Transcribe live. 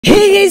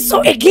Hey guys, so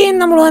again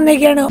നമ്മൾ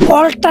വന്നിരിക്കുകയാണ്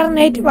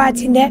alternate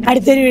വാച്ചിന്റെ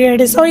അടുത്തൊരു വീഡിയോ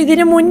ആയിട്ട്. സോ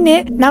ഇതിന് മുന്നേ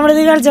നമ്മളിത്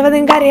കളിച്ചപ്പോൾ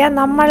നിങ്ങൾക്ക് അറിയാം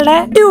നമ്മളുടെ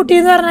ഡ്യൂട്ടി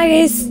എന്ന് പറഞ്ഞാൽ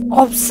ഗൈസ്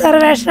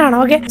ഒബ്സർവേഷൻ ആണ്.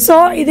 ഓക്കെ, സോ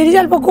ഇതിന്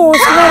ചിലപ്പോൾ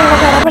കോഴ്സ്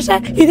കാര്യങ്ങളൊക്കെ അറിയാം. പക്ഷെ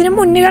ഇതിന്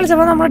മുന്നേ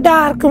കളിച്ചപ്പോൾ നമ്മൾ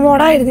ഡാർക്ക്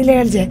മോഡായിരുന്നില്ലേ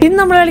കളിച്ചത്. ഇന്ന്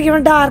നമ്മൾ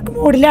കളിക്കുമ്പോൾ ഡാർക്ക്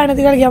മോഡിലാണ്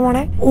ഇത് കളിക്കാൻ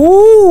പോണേ.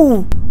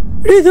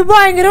 ഇത്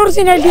ഭയങ്കര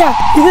ഒറിജിനാലിറ്റിയാ.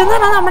 ഇതെന്ന്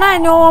പറഞ്ഞാൽ നമ്മുടെ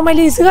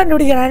അനോമലീസ്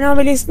കണ്ടുപിടിക്കണം.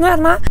 അനോമലീസ് എന്ന്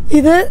പറഞ്ഞാൽ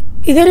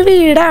ഇതൊരു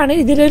വീടാണ്,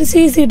 ഇതിലൊരു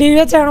CCTV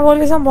വെച്ചാണ്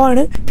പോലൊരു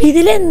സംഭവമാണ്.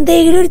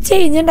 ഇതിലെന്തെങ്കിലും ഒരു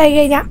ചേഞ്ച് ഉണ്ടായി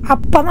കഴിഞ്ഞാൽ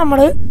അപ്പം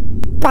നമ്മള്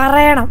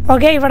പറയണം.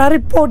 ഓക്കെ, ഇവിടെ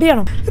റിപ്പോർട്ട്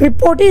ചെയ്യണം.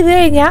 റിപ്പോർട്ട് ചെയ്ത്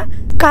കഴിഞ്ഞാൽ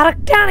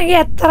കറക്റ്റ് ആണെങ്കിൽ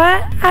എത്ര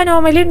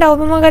അനോമലി ഉണ്ടാവും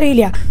നമുക്ക്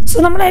അറിയില്ല. സോ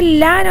നമ്മൾ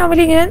എല്ലാ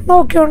അനോമലി ഇങ്ങനെ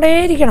നോക്കിക്കൊണ്ടേ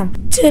ഇരിക്കണം.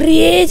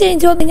 ചെറിയ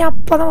ചേഞ്ച് വന്നു കഴിഞ്ഞാൽ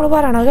അപ്പം നമ്മൾ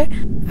പറയണം. ഓക്കെ,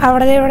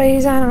 അവിടെ ഇവിടെ ഈ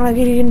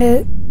സാധനങ്ങളൊക്കെ ഇരിക്കുന്നുണ്ട്.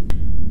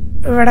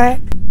 ഇവിടെ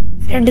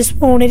 2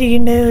 സ്പൂൺ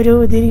ഇരിക്കുന്നുണ്ട്, ഒരു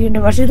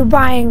ഇതിരിക്കുന്നുണ്ട്. പക്ഷെ ഇത്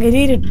ഭയങ്കര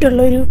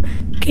ഇരുട്ടുള്ളൊരു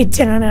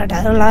കിച്ചണാണ് കേട്ടോ,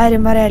 അതുള്ള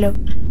കാര്യം പറയാലോ.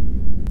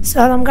 സോ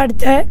നമുക്ക്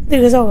അടുത്ത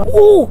ദിവസം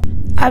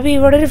അപ്പൊ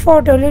ഇവിടെ ഒരു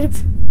ഫോട്ടോയിലൊരു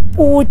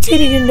പൂച്ച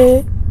ഇരിക്കുന്നുണ്ട്.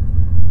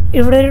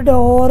 ഇവിടെ ഒരു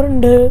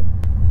ഡോറുണ്ട്,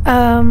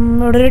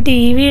 ഇവിടെ ഒരു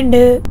TV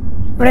ഉണ്ട്,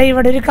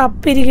 ഇവിടെ ഒരു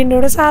കപ്പ് ഇരിക്കുന്നുണ്ട്,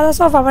 ഇവിടെ സാധാ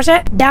സോഫ. പക്ഷെ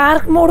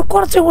ഡാർക്ക് മോഡ്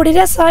കുറച്ചും കൂടി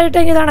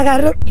രസമായിട്ടെങ്കിലാണ്.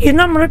 കാരണം ഇത്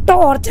നമ്മൾ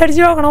ടോർച്ച്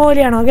അടിച്ച് നോക്കണ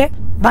പോലെയാണ്. ഓക്കെ,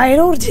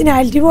 ഭയങ്കര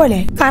ഒറിജിനാലിറ്റി പോലെ.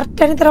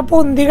 കർട്ടൻ ഇത്ര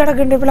പൊന്തി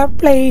കിടക്കുന്നുണ്ട്, ഇവിടെ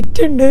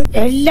പ്ലേറ്റ് ഉണ്ട്,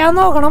 എല്ലാം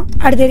നോക്കണം.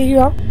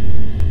 അടുത്തിരിക്കുക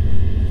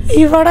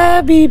ഇവിടെ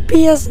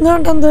BPS എന്ന്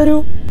പറഞ്ഞിട്ട് എന്തോ ഒരു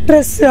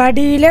ഡ്രസ്,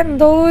 അടിയിൽ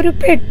എന്തോ ഒരു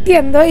പെട്ടി,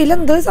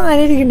 ഇതിലെന്തോ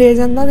സാധനം ഇരിക്കണ്ടേ,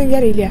 എന്താന്ന്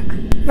എനിക്കറിയില്ല.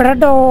 ഇവിടെ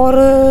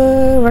ഡോറ്,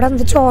 ഇവിടെ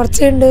എന്തോ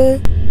ചോർച്ചയുണ്ട്.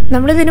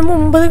 നമ്മളിതിന്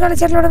മുമ്പ്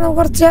കളിച്ചിട്ടുള്ള നമുക്ക്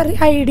കുറച്ച്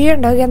ഐഡിയ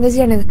ഉണ്ടാവും എന്താ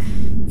ചെയ്യണത്.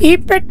 ഈ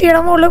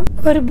പെട്ടിയുടെ മുകളിലും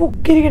ഒരു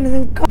ബുക്ക് ഇരിക്കണത്.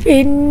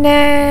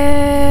 പിന്നെ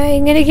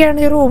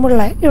ഇങ്ങനെയൊക്കെയാണ് ഈ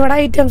റൂമുള്ളത്. ഇവിടെ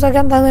ഐറ്റംസ്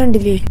ഒക്കെ എന്താന്ന്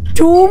കണ്ടില്ലേ.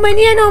 Two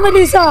many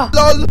അനോമലീസാ.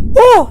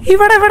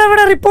 ഇവിടെ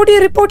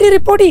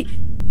റിപ്പോർട്ട്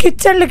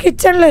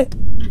കിച്ചണില്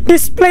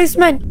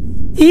ഡിസ്പ്ലേസ്മെന്റ്.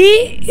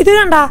 ഇത്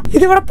കണ്ട,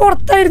 ഇതിവിടെ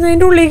പുറത്തായിരുന്നു,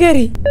 ഇതിന്റെ ഉള്ളിൽ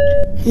കയറി.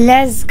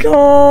 Let's go.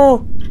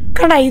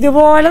 കണ്ട,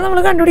 ഇതുപോലെ നമ്മൾ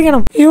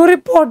കണ്ടുപിടിക്കണം. യു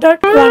റിപ്പോർട്ടഡ്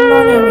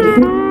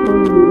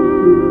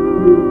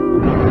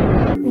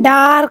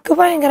ഡാർക്ക്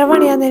ഭയങ്കര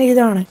പണിയാന്ന് എനിക്ക്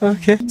തോന്നുന്നു.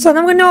 സോ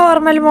നമുക്ക്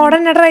നോർമൽ മോഡ്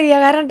തന്നെ ട്രൈ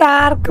ചെയ്യാം. കാരണം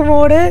ഡാർക്ക്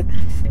മോഡ്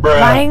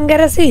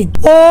ഭയങ്കര സീൻ.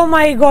 ഓ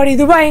മൈ ഗോഡ്,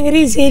 ഇത് ഭയങ്കര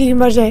ഈസി ആയിരിക്കും.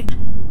 പക്ഷെ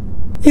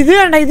ഇത്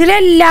കണ്ട,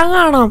 ഇതിലെല്ലാം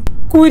കാണാം.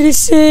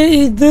 കുരിശ്,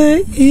 ഇത്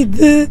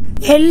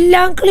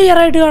എല്ലാം ക്ലിയർ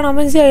ആയിട്ട് കാണാൻ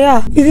മനസ്സിലായ.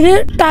 ഇതില്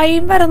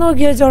ടൈം വരെ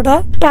നോക്കി വെച്ചോട്ടെ,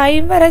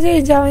 ടൈം വരെ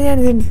ചേഞ്ച് ആവാൻ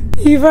ഞാനിതുണ്ട്.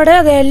 ഇവിടെ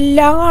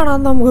അതെല്ലാം കാണാം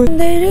നമുക്ക്.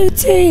 എന്തെങ്കിലും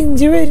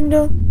ചേഞ്ച്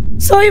വരുന്നുണ്ടോ?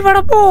 സോ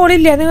ഇവിടെ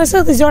ബോളില്ല, നിങ്ങൾ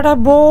ശ്രദ്ധിച്ചോട്ടെ,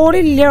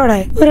 ബോളില്ല. ഇവിടെ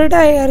ഒരു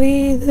ഡയറി,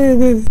 ഇത്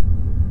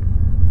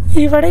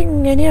ഇവിടെ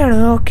ഇങ്ങനെയാണ്.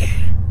 Okay,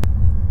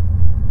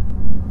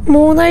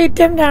 3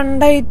 item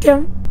 2 item.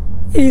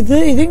 ഇത്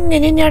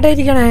ഇങ്ങനെ തന്നെയായിട്ട്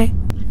ഇരിക്കണേ.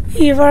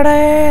 ഇവിടെ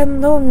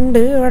എന്തോ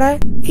ഉണ്ട്, ഇവിടെ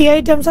ഈ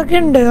ഐറ്റംസ് ഒക്കെ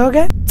ഉണ്ട്.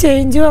 ഓക്കെ,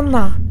 ചേഞ്ച്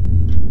വന്നാ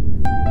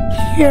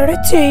ഇവിടെ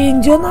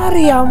ചേഞ്ച് ഒന്നും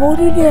അറിയാൻ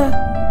പോലില്ല.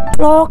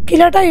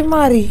 ക്ലോക്കിലെ ടൈം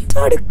മാറി.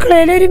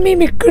 അടുക്കളയിലൊരു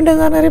മിമിക്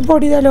ഉണ്ടെന്ന് പറഞ്ഞ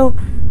റിപ്പോർട്ട് ചെയ്താലോ.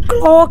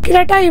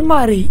 ക്ലോക്കിലെ ടൈം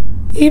മാറി.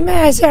 ഈ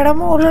മേശയുടെ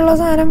മുകളിലുള്ള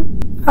സാധനം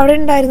അവിടെ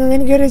ഉണ്ടായിരുന്നത്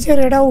എനിക്കൊരു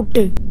ചെറിയ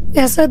ഡൗട്ട്,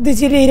 ഞാൻ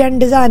ശ്രദ്ധിച്ചില്ല. ഈ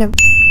 2 സാധനം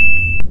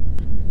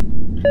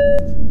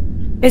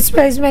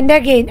ഡിസ്പ്ലേസ്മെന്റ്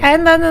അഗെയിൻ.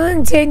 അതെന്താന്ന്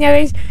വെച്ച് കഴിഞ്ഞാൽ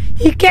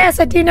ഈ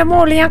കാസറ്റിന്റെ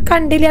മുകളിൽ ഞാൻ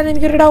കണ്ടില്ല എന്ന്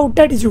എനിക്കൊരു ഡൗട്ട്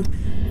അടിച്ചു,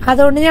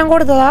 അതുകൊണ്ട് ഞാൻ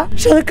കൊടുത്തതാ.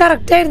 പക്ഷെ അത്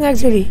കറക്റ്റ് ആയിരുന്നു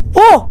ആക്ച്വലി.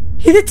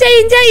 ഇത്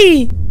ചേഞ്ച് ആയി.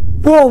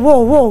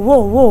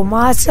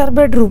 മാസ്റ്റർ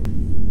ബെഡ്റൂം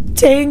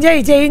ചേഞ്ച്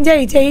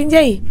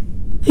ആയി.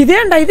 ഇത്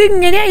കണ്ട, ഇത്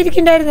ഇങ്ങനെ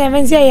ആയിരിക്കണ്ടായിരുന്നേ,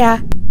 മനസ്സിലായ.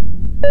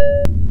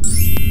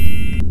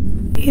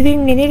 ഇത്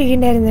ഇങ്ങനെ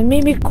ഇരിക്കണ്ടായിരുന്നേ.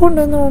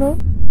 മിമിക്കുണ്ടെന്ന് തോന്നുന്നു.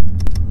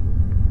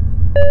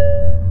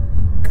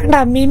 കണ്ട,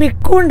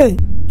 മിമിക്കുണ്ട്.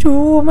 Two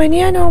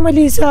many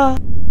അനോമലീസാ.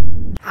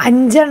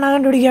 5 എണ്ണം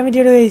കണ്ടുപിടിക്കാൻ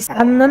പറ്റിയുള്ളൂ.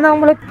 അന്ന്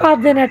നമ്മള്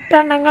 18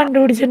 എണ്ണം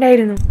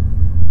കണ്ടുപിടിച്ചിട്ടുണ്ടായിരുന്നു.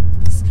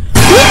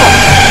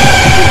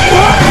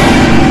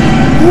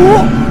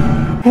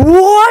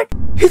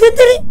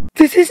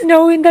 This is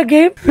now in the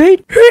game. Wait,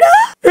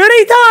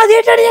 ഇത്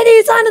ആദ്യമായിട്ടാണ് ഞാൻ ഈ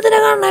സാധനത്തിനെ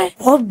കാണണേ.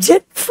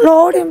 ഒബ്ജക്ട്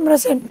ഫ്ലോഡ്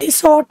ഇംപ്രഷൻ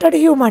ഡിസോർട്ടഡ്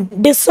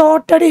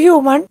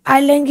ഹ്യൂമൻ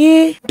അല്ലെങ്കിൽ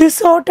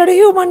ഡിസോർട്ടഡ്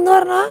ഹ്യൂമൻ എന്ന്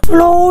പറഞ്ഞാ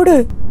ഫ്ലോഡ്.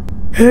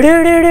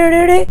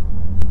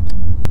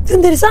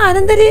 എന്തൊരു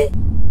സാധനം തരി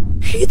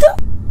ഇത്.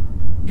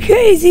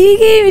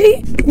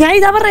 ഞാൻ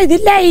ഇതാ പറഞ്ഞ, ഇത്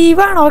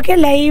ലൈവാണ്. ഓക്കെ,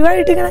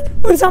 ലൈവായിട്ട് ഇങ്ങനെ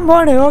ഒരു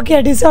സംഭവമാണ്. Okay,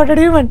 ഡിസോർട്ടഡ്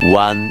human.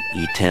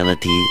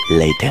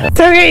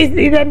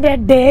 ഇതെന്റെ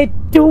ഡേ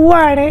 2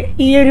 ആണ്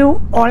ഈ ഒരു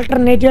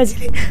ഓൾട്ടർനേറ്റ്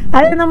വെച്ചിട്ട്.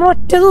 അതായത് നമ്മൾ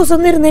ഒറ്റ ദിവസം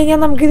ഇരുന്ന് കഴിഞ്ഞാൽ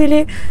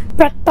നമുക്കിതില്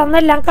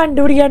പെട്ടെന്നെല്ലാം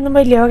കണ്ടുപിടിക്കാനൊന്നും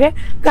പറ്റില്ല. ഓക്കെ,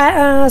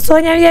 സോ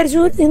ഞാൻ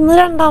വിചാരിച്ചു ഇന്ന്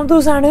 2ാമത്തെ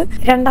ദിവസമാണ്,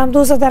 2ാമത്തെ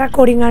ദിവസത്തെ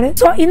റെക്കോർഡിംഗ് ആണ്.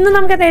 സോ ഇന്ന്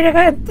നമുക്ക്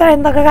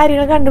എന്തൊക്കെ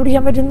കാര്യങ്ങൾ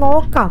കണ്ടുപിടിക്കാൻ പറ്റും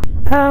നോക്കാം.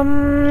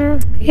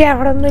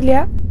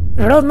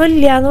 ഇവിടെ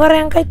ഒന്നുമില്ല എന്ന്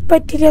പറയാൻ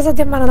പറ്റില്ല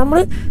സത്യം പറഞ്ഞാൽ.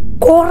 നമ്മള്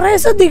കുറെ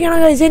ശ്രദ്ധിക്കണം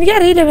കഴിച്ചു.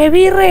 എനിക്കറിയില്ല, മേ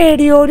ബി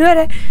റേഡിയോയില്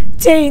വരെ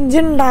ചേഞ്ച്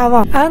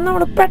ഉണ്ടാവാം. അത്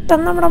നമ്മൾ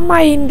പെട്ടെന്ന് നമ്മുടെ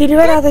മൈൻഡിൽ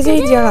വരാതെ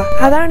ചേഞ്ച് ചെയ്യണം,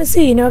 അതാണ്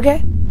സീൻ. ഓക്കെ,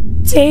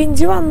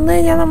 ചേഞ്ച് വന്നു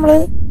കഴിഞ്ഞാൽ നമ്മള്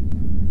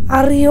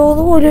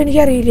അറിയോന്ന് പോലും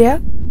എനിക്കറിയില്ല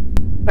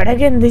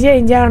ഇവിടെയൊക്കെ എന്ത്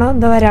ചേഞ്ച് ആണോ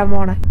എന്താ വരാൻ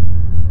പോണേ.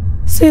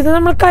 സോ ഇത്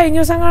നമ്മൾ കഴിഞ്ഞ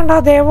ദിവസം കണ്ട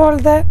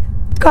അതേപോലത്തെ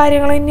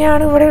കാര്യങ്ങൾ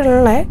തന്നെയാണ് ഇവിടെ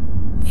ഉള്ളത്.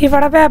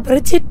 ഇവിടെ പേപ്പർ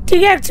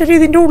ചിറ്റിക്ക് ആക്ച്വലി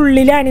ഇതിന്റെ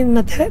ഉള്ളിലാണ്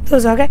ഇന്നത്തെ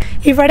ദിവസമൊക്കെ.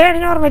 ഇവിടെയാണ്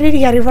നോർമലി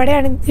ഇരിക്കാറ്,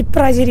 ഇവിടെയാണ്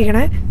ഇപ്രാവശ്യം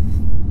ഇരിക്കണേ.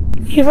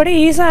 ഇവിടെ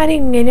ഈ സാധനം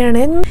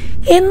ഇങ്ങനെയാണ്.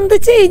 എന്ത്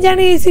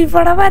ചേഞ്ചാണ് ഈ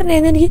ഇവിടെ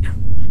പറഞ്ഞതെന്ന് എനിക്ക്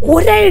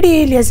ഒരു ഐഡിയ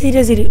ഇല്ല.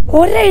 സീരിയസ്ലി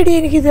ഒരു ഐഡിയ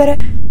എനിക്ക് ഇതുവരെ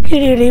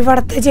കിട്ടിയില്ല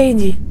ഇവിടത്തെ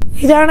ചേഞ്ച്.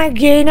 ഇതാണ്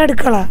ഗെയിൻ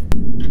അടുക്കള.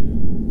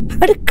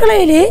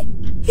 അടുക്കളയില്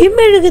ഈ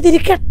മെഴുകുതിരി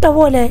കെട്ട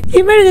പോലെ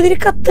ഈ മെഴുകുതിരി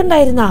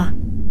കത്തുണ്ടായിരുന്ന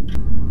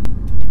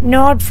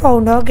നോട്ട്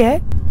ഫൗണ്ട്. ഓക്കെ,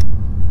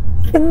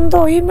 എന്തോ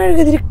ഈ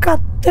മെഴുകുതിരി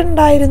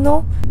കത്തുണ്ടായിരുന്നോ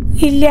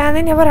ഇല്ലാന്ന്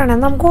തന്നെ പറയണേ.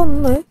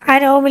 നമുക്കൊന്ന്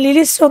അനോമലി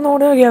ലിസ്റ്റ്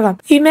ഒന്നുകൂടി നോക്കിയാക്കാം.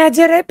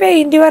 Imagery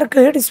paint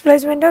work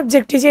displacement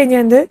object change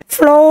ചെയ്യുന്നത്.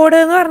 ഫ്ലോഡ്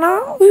എന്ന് പറഞ്ഞാൽ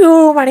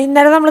ഹ്യൂമൺ,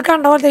 ഇന്നലെ നമ്മൾ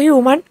കണ്ട പോലത്തെ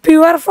ഹ്യൂമൺ.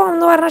 പ്യുവർ ഫോം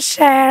എന്ന് പറഞ്ഞാൽ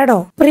ഷാഡോ.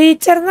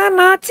 പ്രീച്ചർ എന്ന്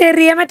പറഞ്ഞാൽ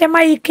ചെറിയ മറ്റേ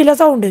മൈക്കിലെ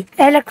sound.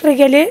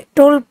 Electrical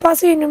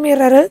ടൂൾപാസ് in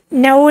mirror.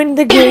 Now in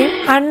the game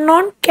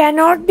unknown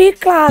cannot be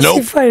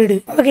classified.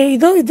 Okay,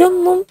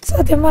 ഇതൊന്നും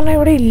സത്യം പറഞ്ഞാൽ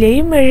ഇവിടെ ഇല്ല.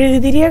 ഈ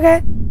മെഴുകുതിരിയൊക്കെ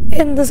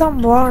എന്ത്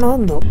സംഭവമാണോ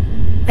എന്തോ.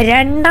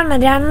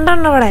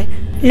 രണ്ടെണ്ണം ഇവിടെ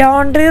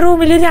ലോണ്ടറി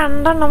റൂമിൽ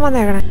 2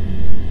 വന്നേക്കണേ.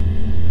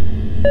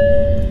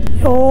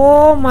 Oh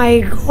my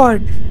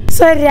God.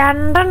 സോ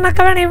 2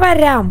 വേണമെങ്കിൽ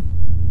വരാം.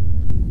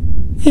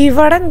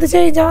 ഇവിടെ എന്ത്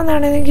ചേഞ്ചാ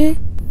വന്നാണെങ്കിൽ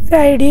ഒരു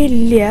ഐഡിയ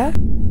ഇല്ല.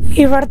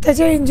 ഇവിടത്തെ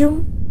ചേഞ്ചും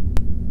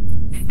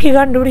എനിക്ക്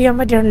കണ്ടുപിടിക്കാൻ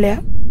പറ്റണില്ല.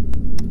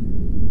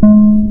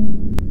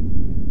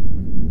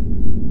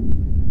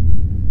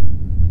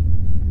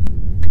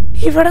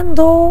 ഇവിടെ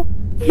എന്തോ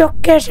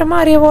ലൊക്കേഷൻ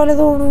മാറിയ പോലെ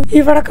തോന്നുന്നു.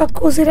 ഇവിടെ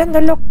കക്കൂസിൽ എന്തോ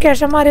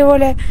ലൊക്കേഷൻ മാറിയ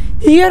പോലെ.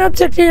 ഈ ഒരു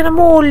ഒബ്ജക്റ്റ് ഇങ്ങനെ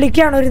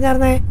മുകളിലേക്കാണ്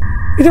വരുന്നേ.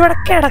 ഇതിവിടെ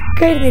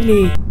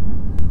കിടക്കായിരുന്നില്ലേ?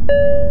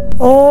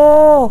 ഓ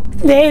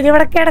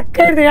ഇതിവിടെ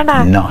കിടക്കായിരുന്നു.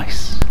 കണ്ടാ,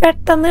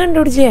 പെട്ടെന്ന്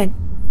കണ്ടുപിടിച്ച് ഞാൻ.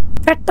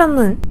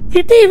 പെട്ടെന്ന്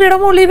ഈ ടിവിയുടെ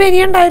മുകളിൽ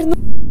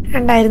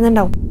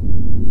ഉണ്ടായിരുന്നുണ്ടാവും.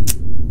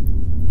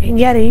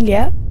 എനിക്കറിയില്ല.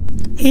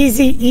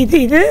 ഈസി.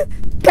 ഇത്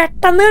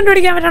പെട്ടെന്ന്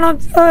കണ്ടുപിടിക്കാൻ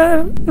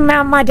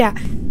പറ്റണം. മാറ്റാ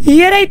ഈ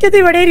ഒരു ഐറ്റത്ത്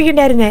ഇവിടെ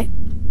ഇരിക്കണ്ടായിരുന്നേ.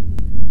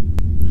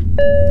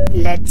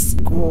 Let's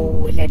go.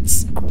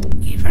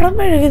 ഇവിടെ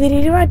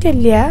മെഴുകുതിരിയിൽ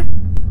മാറ്റില്ല.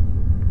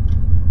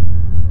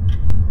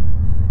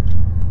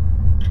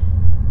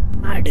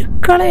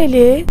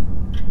 അടുക്കളയില്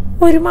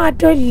ഒരു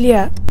മാറ്റം ഇല്ല.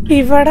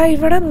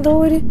 ഇവിടെ എന്തോ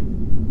ഒരു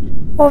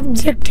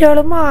ഒബ്ജക്റ്റുകൾ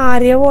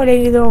മാറിയ പോലെ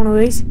എനിക്ക്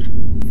തോന്നുന്നു.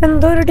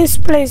 എന്തോ ഒരു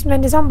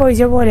ഡിസ്പ്ലേസ്മെന്റ്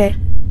സംഭവിച്ച പോലെ.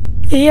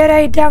 ഈ ഒരു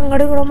ഐറ്റം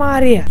അങ്ങോട്ട് ഇവിടെ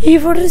മാറിയ.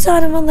 ഇവിടെ ഒരു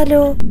സാധനം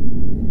വന്നല്ലോ.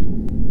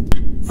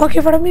 ഓക്കെ,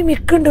 ഇവിടെ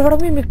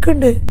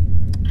മിമിക്കുണ്ട്.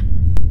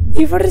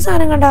 ഇവിടെ ഒരു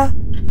സാധനം കണ്ട.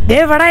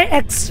 ഇവിടെ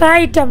എക്സ്ട്രാ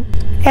ഐറ്റം.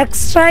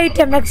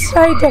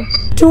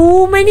 ടൂ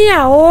മെനിയാ.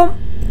 ഓം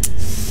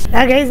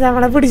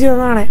നമ്മളെ പിടിച്ചു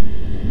വന്നാണ്.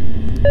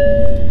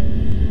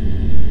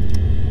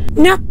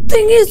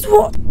 Nothing is.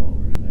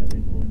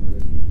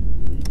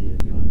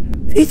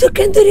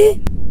 ഇതൊക്കെ എന്തൊരു.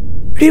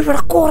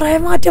 ഇവിടെ കൊറേ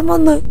മാറ്റം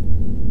വന്ന്.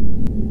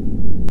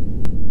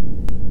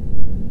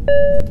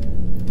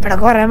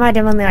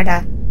 കേട്ടാ.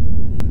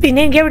 പിന്നെ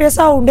എനിക്ക് എവിടെയോ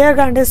സൗണ്ട്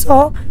കേൾക്കാണ്ട്. സോ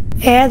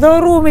ഏതോ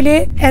റൂമില്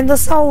എന്തോ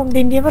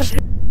സൗണ്ടിന്റെ പ്രശ്നം.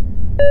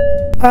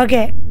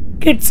 ഓക്കെ,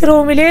 കിഡ്സ്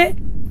റൂമില്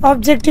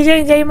ഒബ്ജക്റ്റ്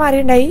ചേഞ്ച് ആയി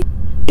മാറിണ്ടായി.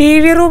 ടി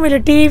വി റൂമില്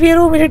ടി വി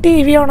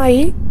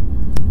ഓണായി.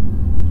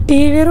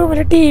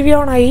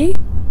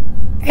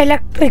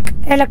 ഇലക്ട്രിക്.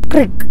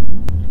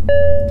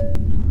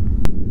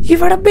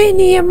 ഇവിടെ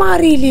ബനിയൻ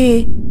മാറിയില്ലേ?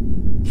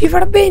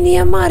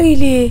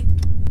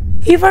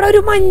 ഇവിടെ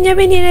ഒരു മഞ്ഞ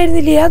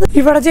ബനിയനായിരുന്നില്ലേ? അത്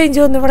ഇവിടെ ചേഞ്ച്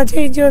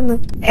വന്നു.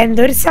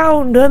 എന്തോ ഒരു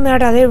സൗണ്ട് വന്നു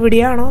കേട്ടോ. അത്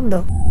എവിടെയാണോ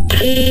എന്തോ.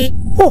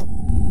 ഓ,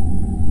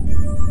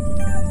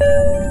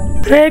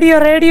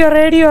 റേഡിയോ.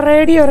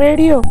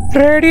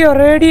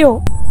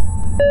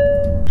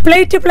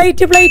 പ്ലേറ്റ്.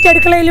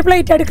 അടുക്കളയിൽ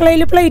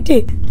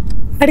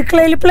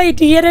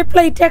പ്ലേറ്റ്. ഈ ഒരു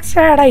പ്ലേറ്റ്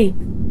എക്സ്ട്രാ ആഡായി.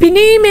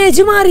 പിന്നെ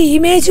ഇമേജ്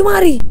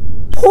മാറി.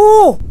 ഓ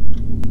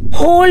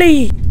ഹോളി.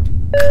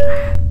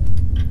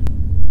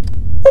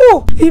 ഓ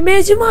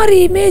ഇമേജ്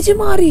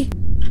മാറി.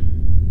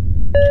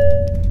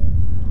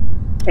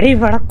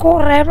 ഇവിടെ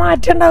കൊറേ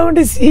മാറ്റം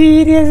ഉണ്ടാവുന്നുണ്ട്.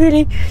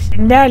 സീരിയസ്ലി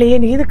എന്റെ ആളി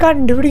എനിക്കിത്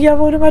കണ്ടുപിടിക്കാൻ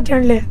പോലും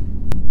പറ്റണില്ല.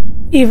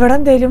 ഇവിടെ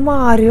എന്തേലും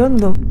മാറിയോ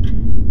എന്തോ.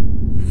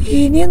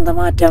 ഇനി എന്താ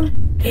മാറ്റം?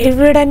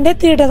 എവിടെന്റെ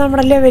എത്തിയിട്ട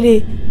നമ്മുടെ ലെവല്.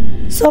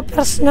 സോ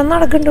പ്രശ്നം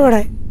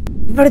നടക്കുന്നുണ്ട്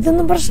ഇവിടുത്തെ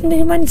ഒന്നും പ്രശ്നം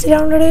എനിക്ക്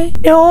മനസ്സിലാവുന്നേ.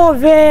 നോ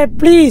വേ,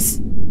 പ്ലീസ്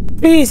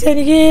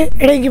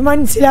എനിക്ക്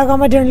മനസ്സിലാക്കാൻ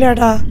പറ്റണില്ല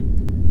കേട്ടാ.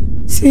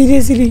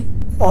 സീരിയസ്ലി.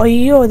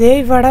 അയ്യോ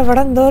ഇവിടെ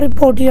എന്തോ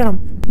റിപ്പോർട്ട് ചെയ്യണം.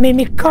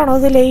 മിമിക്കാണോ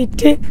ഇത്?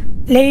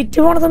 ലൈറ്റ്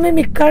പോണത്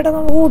മിമിക്കായിട്ട്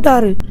നമുക്ക്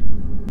കൂട്ടാറ്.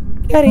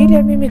 അറിയില്ല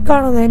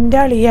മിമിക്കാണോ. എന്റെ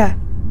അളിയാ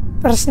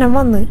പ്രശ്നം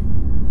വന്ന്.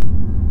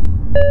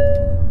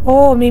 ഓ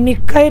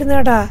മിമിക്കായിരുന്നു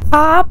കേട്ടാ.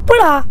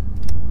 ആപ്പിളാ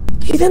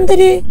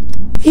ഇതെന്തര്?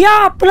 ഈ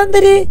ആപ്പിൾ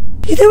എന്തര്?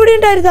 ഇതിവിടെ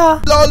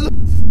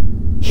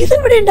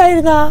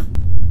ഉണ്ടായിരുന്നാ?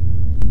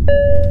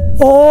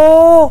 ഓ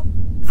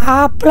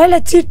ആപ്പിളല്ല,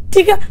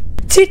 ചിറ്റിക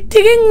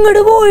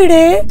ഇങ്ങോട്ട്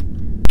പോയിടേ.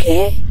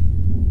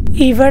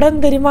 ഇവിടെ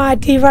എന്തൊരു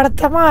മാറ്റി.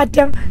 ഇവിടത്തെ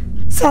മാറ്റം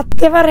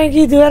സത്യം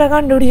പറഞ്ഞെങ്കിൽ ഇതുവരെ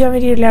കണ്ടുപിടിക്കാൻ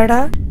പറ്റിയില്ലടാ.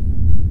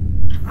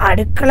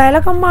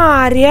 അടുക്കളയിലൊക്കെ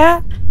മാറിയ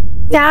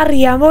ഞാൻ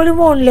അറിയാൻ പോലും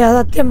പോണില്ല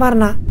സത്യം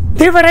പറഞ്ഞ.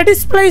 ഇവിടെ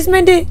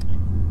ഡിസ്പ്ലേസ്മെന്റ്.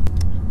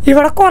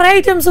 ഇവിടെ കൊറേ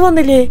ഐറ്റംസ്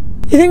വന്നില്ലേ?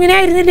 ഇതിങ്ങനെ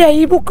ആയിരുന്നില്ല.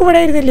 ഈ ബുക്ക് ഇവിടെ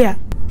ആയിരുന്നില്ല.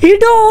 ഈ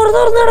ഡോറ്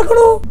തുറന്ന്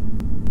നടക്കണു.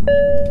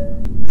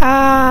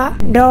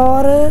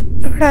 ഡോറ്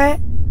ഇവിടെ.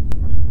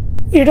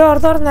 ഈ ഡോർ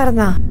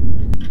തുറന്നിരുന്ന.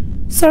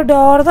 സോ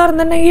ഡോർ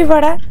തുറന്നിട്ടുണ്ടെങ്കിൽ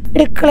ഇവിടെ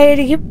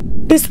അടുക്കളയിലേക്കും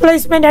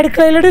ഡിസ്പ്ലേസ്മെന്റ്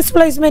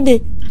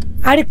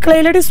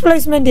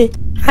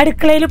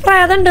അടുക്കളയിൽ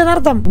പ്രായതുണ്ട്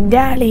എന്നർത്ഥം.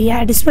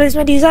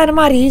 ഡിസ്പ്ലേസ്മെന്റ് ഈ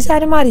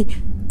സാധനം മാറി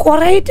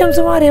കൊറേ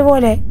ഐറ്റംസ് മാറിയ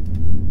പോലെ.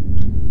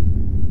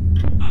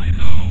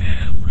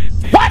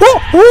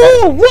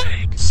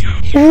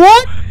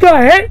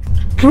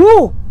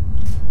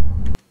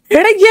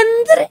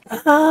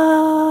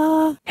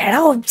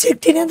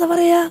 ഒബ്ജക്റ്റിന് എന്താ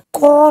പറയാ?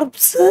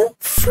 Corps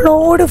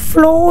flawed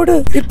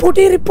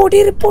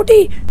report.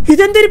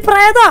 ഇതെന്തൊരു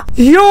പ്രേത?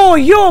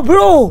 യോ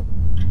bro,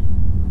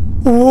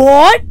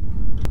 what?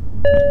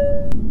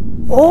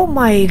 Oh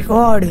my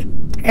God.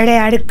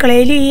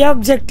 അടുക്കളയിൽ ഈ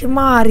ഒബ്ജക്റ്റ്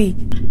മാറി.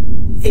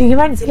 എനിക്ക്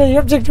മനസ്സിലായി, ഈ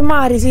ഒബ്ജക്റ്റ്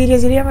മാറി.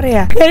 സീരിയസ്ലി ഞാൻ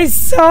പറയാ.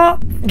 സോ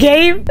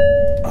ഗെയിം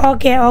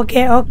ഓക്കെ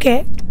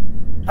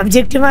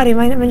ഒബ്ജക്റ്റ് മാറി.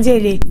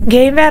 മനസ്സിലായില്ലേ?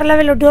 ഗെയിം വേറെ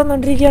ലെവലിലോട്ട്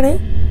വന്നോണ്ടിരിക്കുകയാണ്.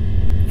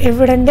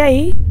 എവിഡന്റ്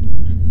ആയി.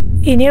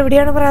 ഇനി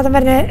എവിടെയാണ് പ്രായം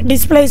പറഞ്ഞത്?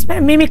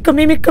 Displacement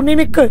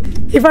mimic.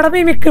 ഇവിടെ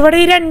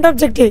ഈ 2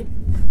 ഒബ്ജക്റ്റ്.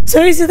 സോ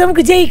ഇത്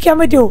നമുക്ക് ജയിക്കാൻ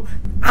പറ്റുമോ?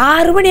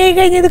 6 മണിയായി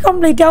കഴിഞ്ഞത്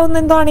കംപ്ലീറ്റ് ആവുന്ന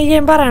എന്താണ് ഈ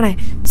ഗെയിം പറയണേ.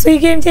 സോ ഈ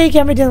ഗെയിം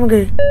ജയിക്കാൻ പറ്റുമോ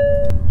നമുക്ക്?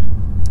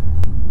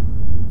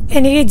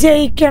 എനിക്ക്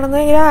ജയിക്കണം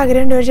എന്ന്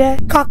ആഗ്രഹമുണ്ട്. പക്ഷെ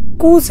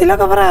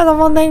കക്കൂസിലൊക്കെ പ്രായം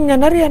വന്ന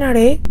എങ്ങനെ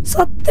അറിയാനാണ്?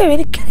 സത്യം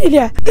എനിക്കറിയില്ല.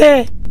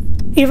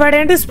 ഇവിടെ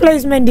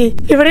ഡിസ്പ്ലേസ്മെന്റ്.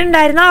 ഇവിടെ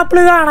ഉണ്ടായിരുന്ന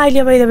ആപ്പിള് കാണാനില്ല.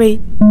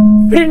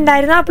 ഇവിടെ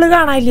ഉണ്ടായിരുന്ന ആപ്പിള്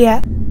കാണാനില്ല.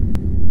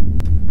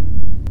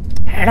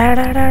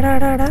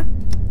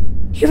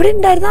 ഇവിടെ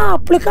ഉണ്ടായിരുന്ന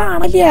ആപ്പിള്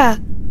കാണില്ല.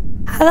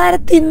 അതാരെ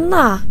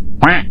തിന്നാ?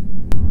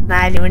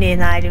 4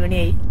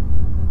 മണിയായി.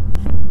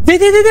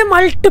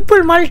 Multiple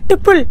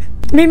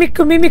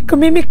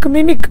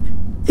mimic.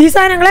 ഈ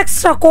സാധനങ്ങൾ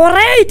എക്സ്ട്രാ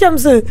കൊറേ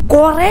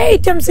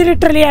ഐറ്റംസ്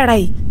ലിറ്ററലി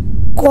ആഡായി.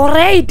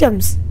 കൊറേ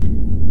ഐറ്റംസ്.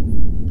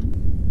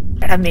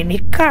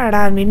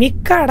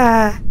 മിമിക്കാടാ.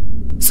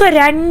 സോ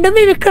 2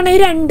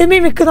 മിമിക്കാണെങ്കിൽ 2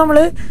 മിമിക്ക്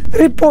നമ്മള്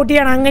റിപ്പോർട്ട്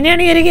ചെയ്യണം.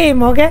 അങ്ങനെയാണ് ഈ ഒരു game.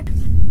 Okay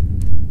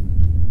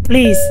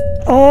please.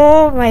 Oh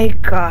my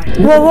God.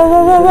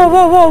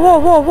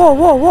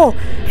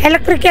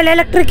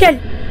 Electrical.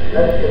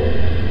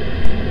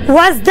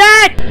 What's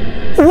that?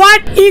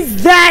 What is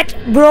that,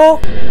 bro?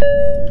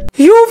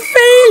 You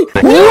fail.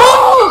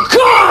 Oh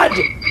God.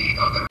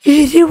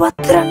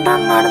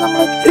 22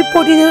 നമ്മൾ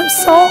റിപ്പോർട്ട് ചെയ്തത്.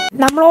 സോ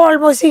നമ്മൾ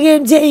ഓൾമോസ്റ്റ് ഈ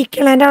ഗെയിം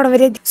ജയിക്കണേന്റെ അവിടെ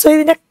വരെ. സോ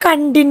ഇതിന്റെ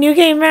കണ്ടിന്യൂ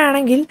ഗെയിം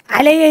വേണമെങ്കിൽ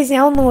അല്ലെങ്കിൽ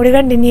ഞാൻ ഒന്നുകൂടി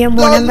കണ്ടിന്യൂ ചെയ്യാൻ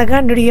പോകണം. എന്തൊക്കെ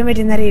കണ്ടുപിടിക്കാൻ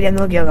പറ്റുന്ന അറിയില്ല.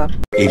 നോക്കി നോക്കാം.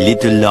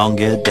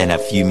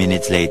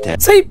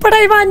 സോ ഇപ്പടെ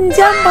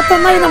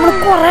 5:51 നമ്മൾ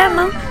കുറെ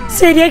എണ്ണം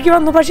ശരിയാക്കി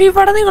വന്നു. പക്ഷെ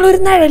ഇവിടെ നിങ്ങൾ ഒരു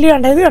നിഴല്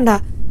കണ്ട, ഇത് കണ്ട.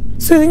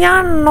 സോ ഇത് ഞാൻ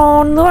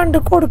അണ്ണോന്ന് കണ്ട്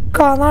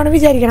കൊടുക്കാന്നാണ്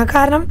വിചാരിക്കണം.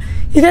 കാരണം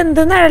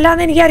ഇതെന്ത്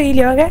നിഴലാന്ന്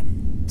എനിക്കറിയില്ല. ഓക്കെ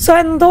സോ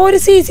എന്തോ ഒരു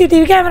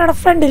CCTV ക്യാമറയുടെ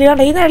ഫ്രണ്ടിൽ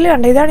കണ്ട ഈ നിഴല്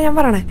കണ്ട. ഇതാണ് ഞാൻ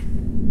പറയണേ.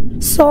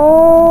 So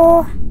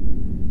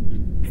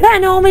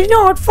anomaly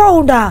not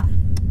ഫൗണ്ടാ.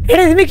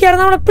 ഇത് മിക്കവാറും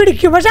നമ്മളെ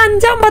പിടിക്കും. പക്ഷെ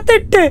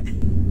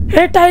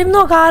 5:58 ടൈം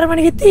നോക്കാം. 6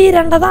 മണിക്ക്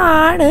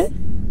തീരേണ്ടതാണ്.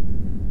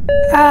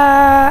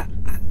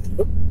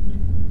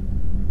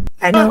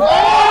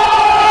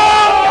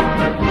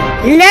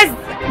 Let's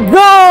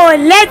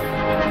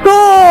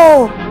go.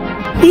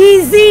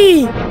 Easy.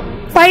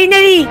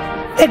 Finally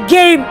the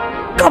game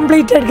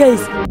completed,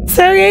 guys.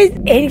 So guys,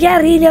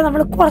 എനിക്കറിയില്ല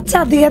നമ്മൾ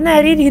കുറച്ചധികം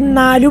നേരം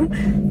ഇരുന്നാലും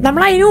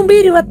നമ്മൾ അതിനു മുമ്പ്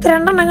 22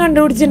 എണ്ണം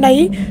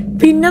കണ്ടുപിടിച്ചിട്ടുണ്ടായി.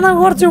 പിന്നെ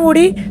നമുക്ക് കുറച്ചും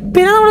കൂടി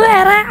പിന്നെ നമ്മൾ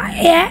വേറെ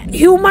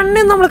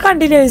ഹ്യൂമണിനെ നമ്മൾ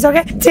കണ്ടില്ല.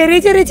 ഓക്കെ ചെറിയ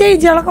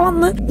ചേഞ്ചുകളൊക്കെ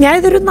വന്ന് ഞാൻ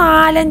ഇതൊരു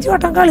 4-5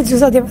 വട്ടം കളിച്ചു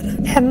സത്യം.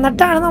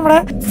 എന്നിട്ടാണ് നമ്മുടെ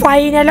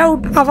ഫൈനൽ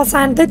ഔട്ട്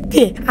അവസാനത്തെ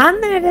എത്തിയത്. ആ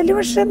നിഴല്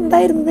പക്ഷെ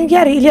എന്തായിരുന്നു എനിക്ക്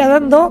അറിയില്ല.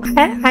 അതെന്തോ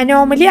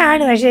അനോമലി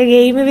ആണ്. പക്ഷെ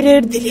ഗെയിം ഇവര്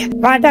എടുത്തില്ല.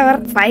 What ever,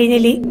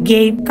 finally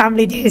game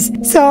complete.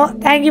 So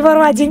thank you for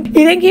watching.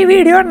 ഇതെനിക്ക് ഈ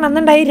വീഡിയോ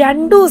ഇടണമെന്നുണ്ടായി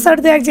 2 ദിവസം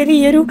എടുത്ത് ആക്ച്വലി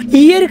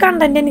ഈ ഒരു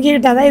കണ്ടന്റ് എനിക്ക്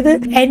കിട്ടുക. അതായത്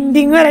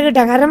എൻഡിങ് വരെ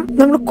കിട്ടാം. കാരണം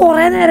നമ്മൾ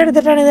കുറെ നേരം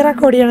എടുത്തിട്ടാണ് ഇത്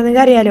റെക്കോർഡ് ചെയ്യണത്.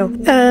 നിങ്ങൾക്ക് അറിയാലോ.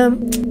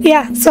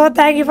 So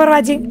thank you for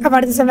watching. അപ്പോൾ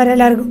അടുത്ത ദിവസം വരെ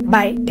എല്ലാവർക്കും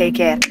ബൈ. Take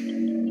care.